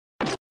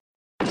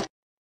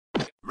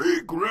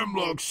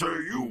Grimlock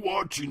say you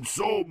watching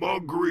So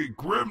Hungry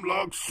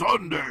Grimlock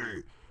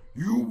Sunday.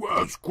 You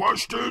ask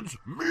questions,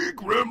 me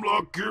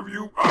Grimlock give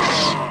you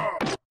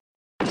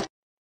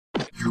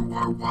You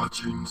are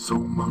watching So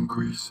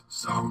Hungry's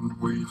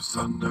Soundwave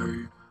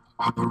Sunday.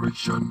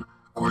 Operation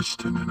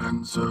Question and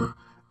Answer.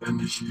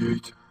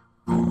 Initiate.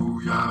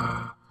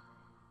 Booyah.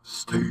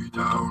 Stay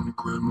down,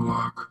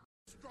 Grimlock.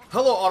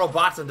 Hello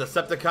Autobots and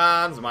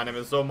Decepticons, my name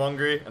is So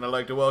Hungry, and I'd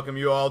like to welcome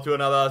you all to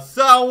another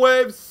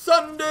Soundwave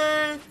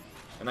Sunday!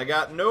 And I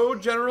got no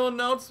general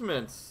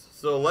announcements,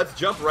 so let's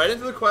jump right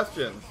into the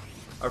questions.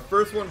 Our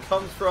first one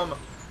comes from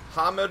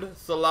Hamid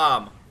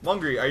Salam.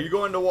 Hungry, are you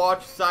going to watch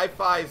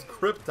Syfy's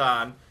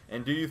Krypton,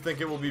 and do you think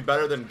it will be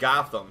better than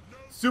Gotham?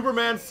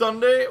 Superman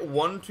Sunday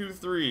 1, 2,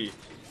 3.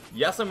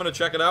 Yes, I'm going to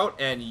check it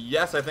out, and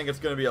yes, I think it's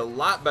going to be a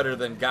lot better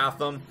than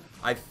Gotham.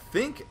 I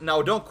think,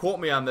 now don't quote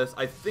me on this,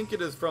 I think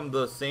it is from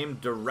the same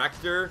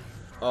director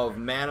of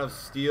Man of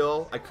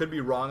Steel. I could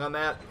be wrong on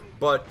that,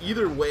 but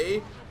either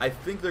way, I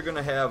think they're going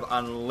to have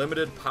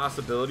unlimited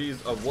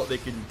possibilities of what they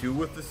can do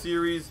with the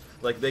series.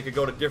 Like, they could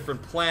go to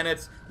different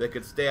planets, they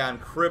could stay on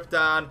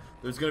Krypton,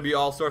 there's going to be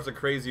all sorts of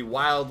crazy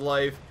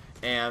wildlife,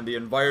 and the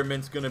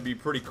environment's going to be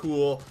pretty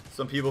cool.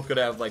 Some people could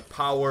have, like,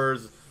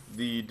 powers.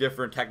 The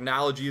different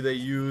technology they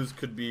use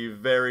could be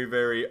very,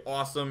 very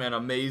awesome and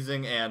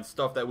amazing and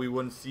stuff that we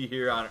wouldn't see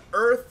here on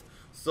Earth.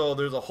 So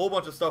there's a whole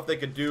bunch of stuff they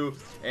could do,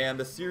 and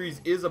the series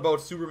is about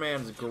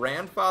Superman's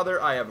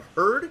grandfather, I have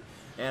heard,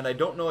 and I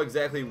don't know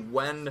exactly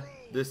when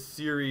this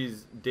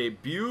series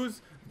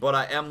debuts, but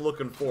I am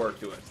looking forward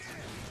to it.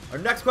 Our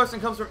next question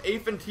comes from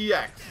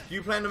AFNTX. Do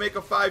you plan to make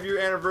a 5-year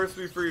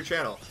anniversary for your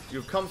channel?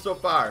 You've come so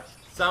far.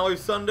 Soundwave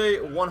Sunday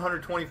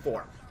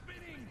 124.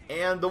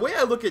 And the way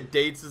I look at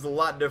dates is a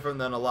lot different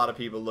than a lot of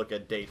people look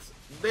at dates.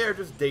 They're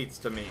just dates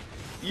to me.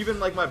 Even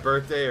like my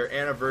birthday or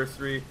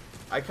anniversary,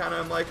 I kind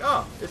of am like,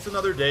 oh, it's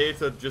another day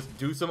to just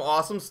do some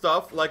awesome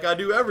stuff like I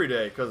do every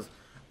day. Because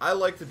I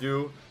like to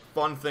do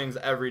fun things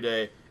every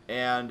day.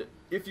 And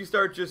if you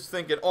start just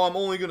thinking, oh, I'm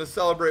only going to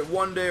celebrate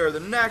one day or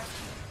the next,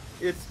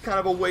 it's kind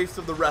of a waste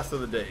of the rest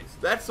of the days.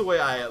 That's the way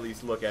I at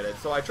least look at it.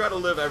 So I try to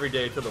live every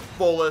day to the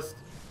fullest.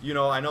 You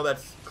know, I know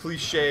that's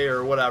cliche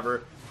or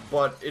whatever,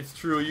 but it's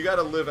true. You got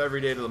to live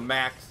every day to the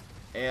max,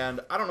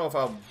 and I don't know if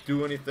I'll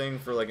do anything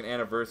for like an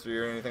anniversary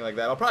or anything like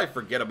that. I'll probably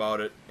forget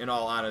about it, in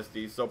all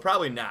honesty, so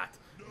probably not.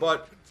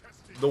 But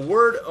the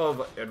word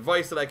of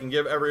advice that I can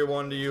give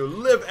everyone to you,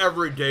 live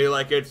every day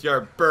like it's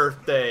your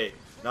birthday.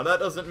 Now that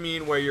doesn't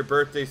mean wear your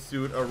birthday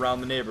suit around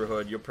the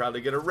neighborhood. You'll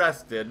probably get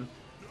arrested,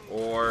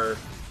 or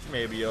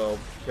maybe you'll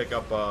pick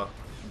up a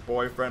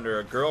boyfriend or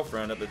a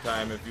girlfriend at the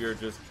time if you're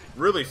just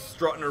really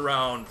strutting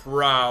around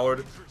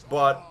proud,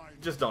 but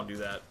just don't do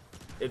that.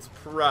 It's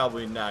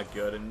probably not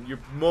good, and you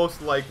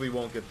most likely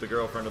won't get the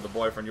girlfriend or the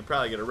boyfriend. You'll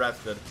probably get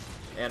arrested.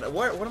 And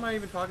what am I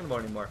even talking about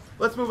anymore?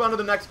 Let's move on to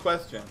the next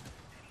question.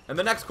 And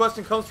the next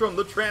question comes from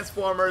the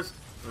Transformers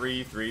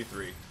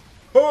 333.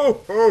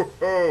 Ho, ho,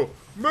 ho!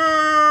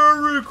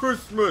 Merry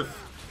Christmas!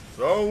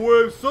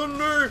 Soundwave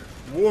Sunday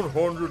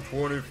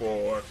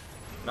 124.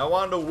 Now I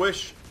wanted to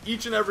wish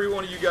each and every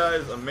one of you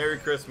guys a Merry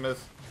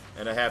Christmas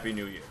and a Happy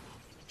New Year.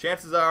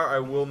 Chances are I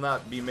will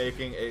not be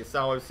making a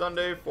Soundwave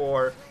Sunday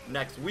for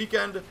next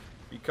weekend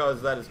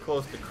because that is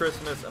close to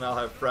Christmas and I'll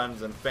have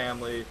friends and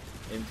family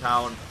in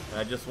town and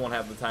I just won't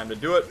have the time to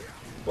do it.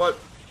 But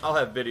I'll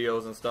have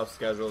videos and stuff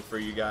scheduled for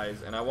you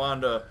guys, and I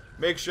wanted to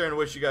make sure and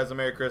wish you guys a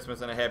Merry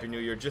Christmas and a Happy New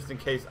Year just in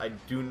case I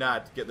do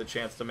not get the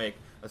chance to make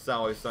a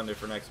Soundwave Sunday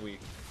for next week.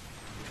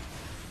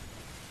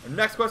 The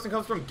next question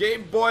comes from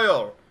Gabe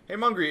Boyle. Hey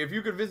Hungry, if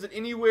you could visit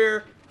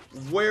anywhere,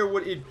 where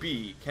would it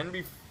be? Can it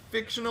be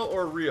fictional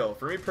or real?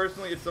 For me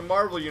personally, it's the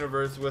Marvel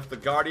Universe with the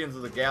Guardians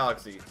of the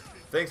Galaxy.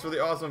 Thanks for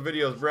the awesome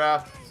videos,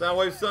 brah.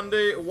 Soundwave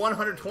Sunday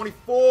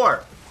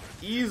 124.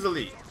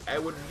 Easily, I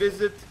would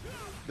visit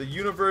the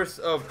universe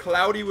of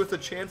Cloudy with a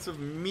Chance of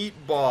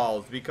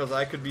Meatballs because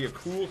I could be a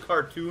cool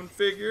cartoon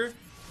figure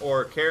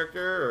or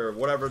character or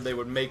whatever they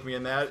would make me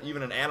in that.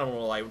 Even an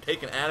animal, I would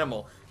take an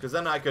animal because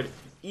then I could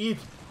eat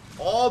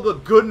all the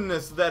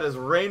goodness that is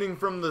raining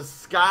from the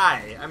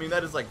sky. I mean,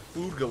 that is like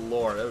food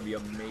galore. That would be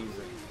amazing.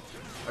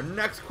 Our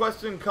next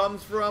question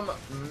comes from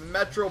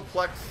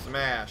Metroplex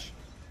Smash.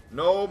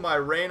 No, my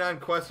rain-on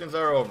questions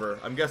are over.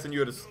 I'm guessing you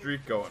had a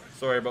streak going.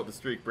 Sorry about the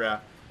streak, brah.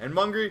 And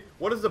Hungry,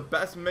 what is the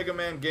best Mega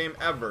Man game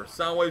ever?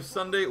 Soundwave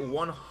Sunday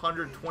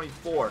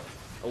 124.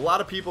 A lot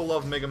of people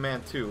love Mega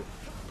Man 2.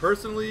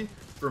 Personally,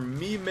 for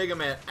me, Mega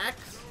Man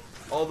X,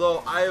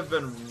 although I have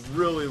been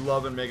really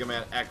loving Mega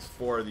Man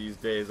X4 these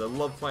days. I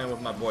love playing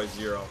with my boy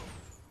Zero.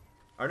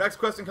 Our next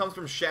question comes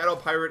from Shadow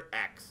Pirate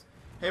X.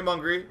 Hey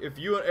Hungry, if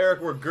you and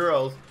Eric were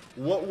girls,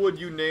 what would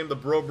you name the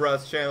Bro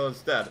Bros channel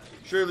instead?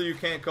 Surely you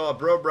can't call it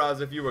Bro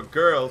Bros if you were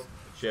girls.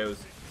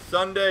 Shows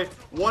Sunday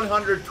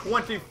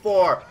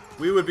 124.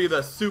 We would be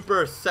the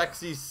super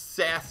sexy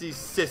sassy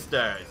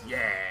sisters.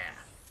 Yeah.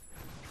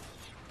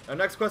 Our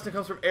next question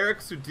comes from Eric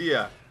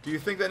Sudia. Do you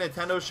think that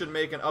Nintendo should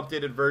make an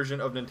updated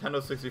version of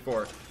Nintendo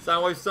 64?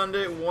 Soundwave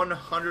Sunday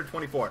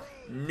 124.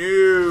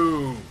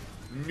 No.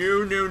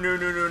 No, no, no,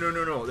 no, no, no, no,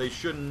 no. They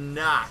should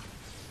not.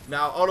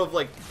 Now, out of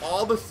like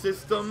all the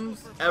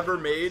systems ever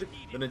made,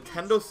 the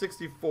Nintendo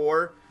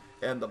 64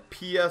 and the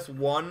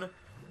PS1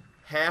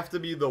 have to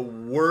be the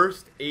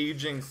worst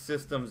aging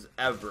systems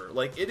ever.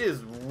 Like, it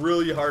is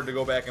really hard to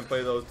go back and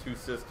play those two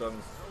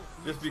systems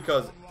just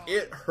because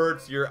it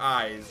hurts your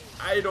eyes.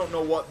 I don't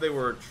know what they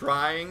were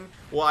trying.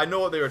 Well, I know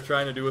what they were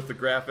trying to do with the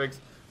graphics,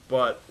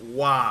 but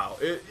wow,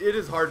 it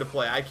is hard to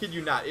play. I kid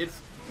you not. It's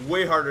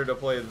way harder to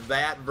play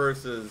that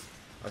versus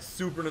a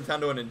Super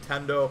Nintendo, a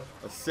Nintendo,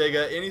 a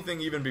Sega,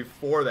 anything even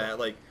before that.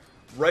 Like,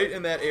 right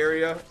in that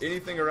area,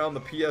 anything around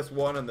the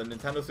PS1 and the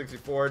Nintendo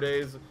 64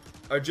 days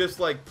are just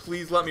like,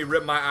 please let me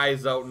rip my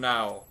eyes out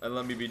now and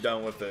let me be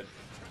done with it.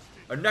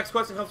 Our next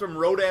question comes from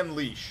Rodan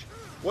Leash.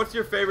 What's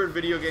your favorite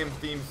video game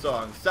theme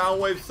song?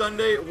 Soundwave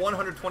Sunday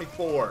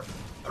 124.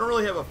 I don't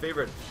really have a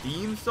favorite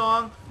theme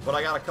song, but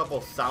I got a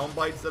couple sound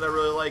bites that I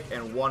really like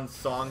and one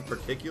song in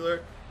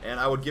particular, and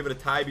I would give it a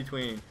tie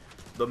between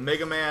the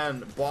Mega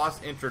Man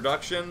boss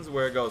introductions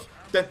where it goes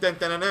dun dun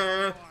dun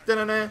dun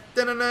dun dun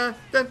dun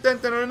dun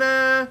dun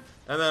dun,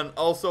 and then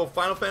also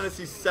Final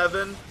Fantasy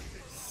VII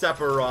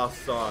Sephiroth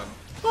song.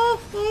 Oh,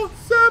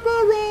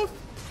 Sephiroth!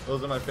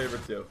 Those are my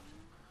favorite too.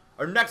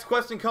 Our next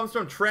question comes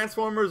from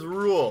Transformers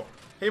Rule.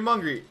 Hey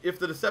Mungry, if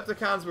the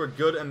Decepticons were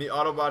good and the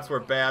Autobots were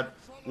bad,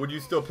 would you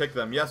still pick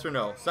them? Yes or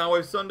no?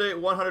 Soundwave Sunday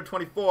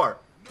 124.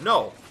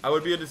 No, I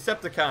would be a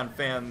Decepticon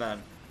fan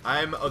then.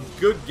 I'm a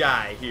good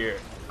guy here.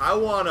 I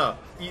wanna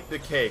eat the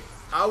cake.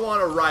 I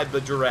wanna ride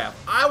the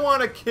giraffe. I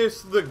wanna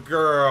kiss the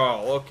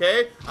girl,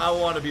 okay? I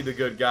wanna be the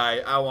good guy.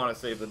 I wanna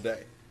save the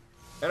day.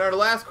 And our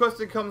last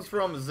question comes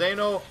from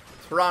Zeno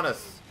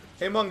Thranis.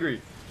 Hey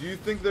Mungry, do you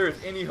think there is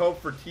any hope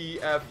for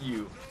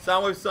TFU?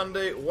 Soundwave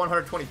Sunday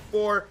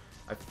 124.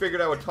 I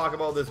figured I would talk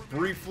about this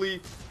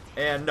briefly,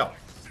 and no,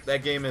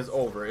 that game is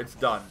over. It's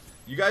done.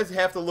 You guys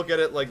have to look at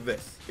it like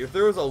this. If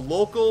there was a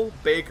local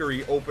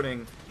bakery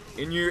opening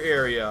in your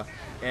area,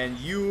 and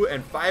you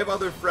and 5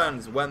 other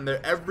friends went there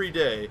every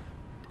day,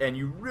 and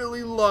you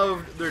really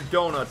loved their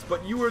donuts,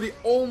 but you were the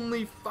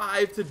only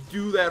 5 to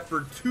do that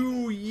for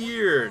 2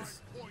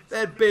 years,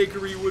 that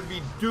bakery would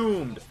be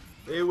doomed.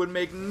 They would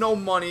make no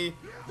money.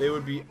 They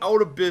would be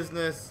out of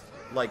business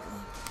like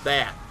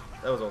that.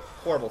 That was a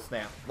horrible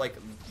snap. Like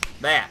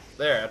that.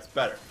 There, that's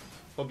better.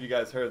 Hope you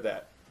guys heard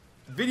that.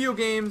 Video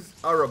games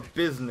are a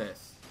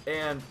business.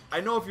 And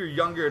I know if you're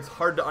younger, it's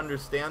hard to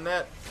understand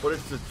that, but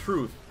it's the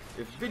truth.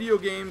 If video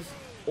games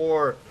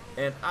or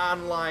an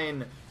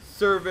online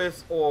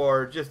service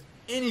or just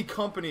any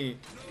company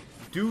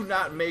do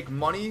not make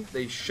money,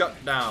 they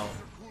shut down.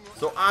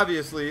 So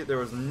obviously, there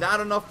was not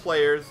enough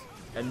players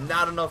and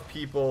not enough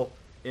people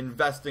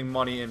investing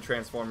money in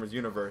Transformers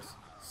universe.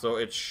 So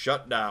it's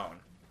shut down.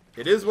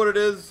 It is what it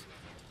is,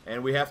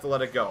 and we have to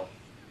let it go.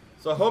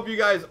 So I hope you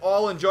guys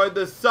all enjoyed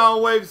this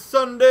Soundwave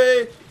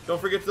Sunday. Don't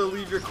forget to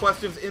leave your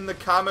questions in the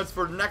comments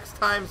for next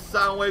time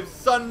Soundwave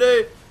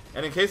Sunday.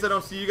 And in case I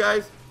don't see you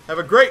guys, have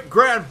a great,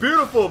 grand,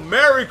 beautiful,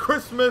 Merry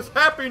Christmas,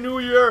 Happy New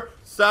Year,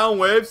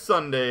 Soundwave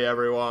Sunday,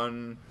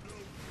 everyone.